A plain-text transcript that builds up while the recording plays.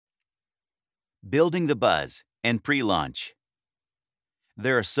Building the buzz and pre-launch.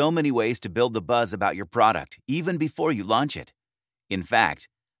 There are so many ways to build the buzz about your product even before you launch it. In fact,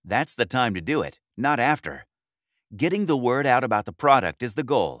 that's the time to do it, not after. Getting the word out about the product is the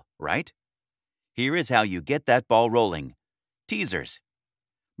goal, right? Here is how you get that ball rolling. Teasers.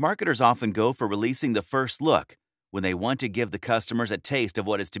 Marketers often go for releasing the first look when they want to give the customers a taste of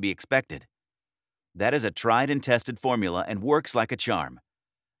what is to be expected. That is a tried and tested formula and works like a charm.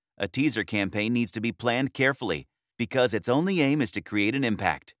 A teaser campaign needs to be planned carefully because its only aim is to create an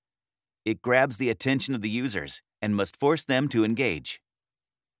impact. It grabs the attention of the users and must force them to engage.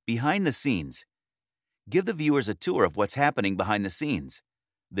 Behind the scenes. Give the viewers a tour of what's happening behind the scenes.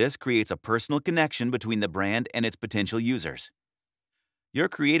 This creates a personal connection between the brand and its potential users. Your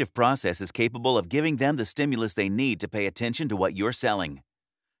creative process is capable of giving them the stimulus they need to pay attention to what you're selling.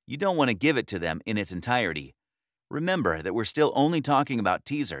 You don't want to give it to them in its entirety. Remember that we're still only talking about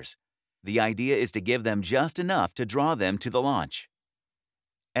teasers. The idea is to give them just enough to draw them to the launch.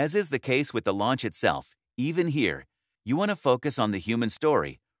 As is the case with the launch itself, even here, you want to focus on the human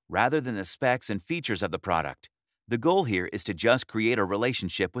story rather than the specs and features of the product. The goal here is to just create a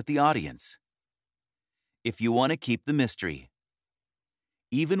relationship with the audience. If you want to keep the mystery.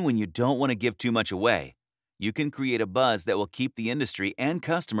 Even when you don't want to give too much away, you can create a buzz that will keep the industry and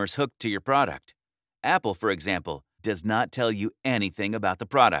customers hooked to your product. Apple, for example, does not tell you anything about the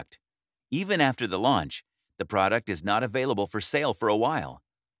product. Even after the launch, the product is not available for sale for a while.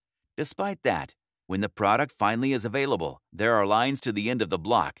 Despite that, when the product finally is available, there are lines to the end of the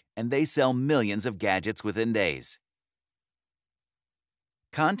block, and they sell millions of gadgets within days.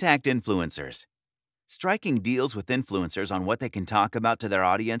 Contact influencers. Striking deals with influencers on what they can talk about to their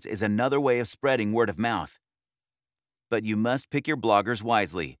audience is another way of spreading word of mouth. But you must pick your bloggers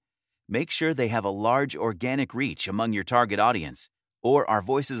wisely. Make sure they have a large organic reach among your target audience, or are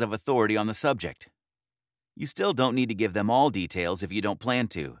voices of authority on the subject. You still don't need to give them all details if you don't plan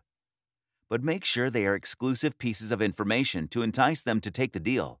to. But make sure they are exclusive pieces of information to entice them to take the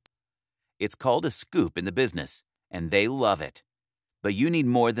deal. It's called a scoop in the business, and they love it. But you need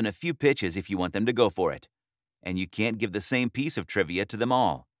more than a few pitches if you want them to go for it. And you can't give the same piece of trivia to them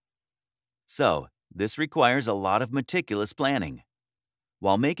all. So, this requires a lot of meticulous planning.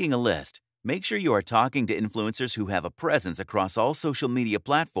 While making a list, make sure you are talking to influencers who have a presence across all social media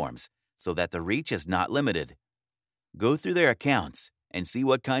platforms so that the reach is not limited. Go through their accounts and see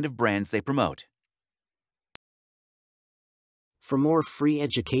what kind of brands they promote. For more free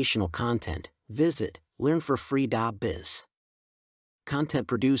educational content, visit learnforfree.biz. Content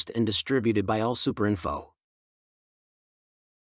produced and distributed by AllSuperInfo.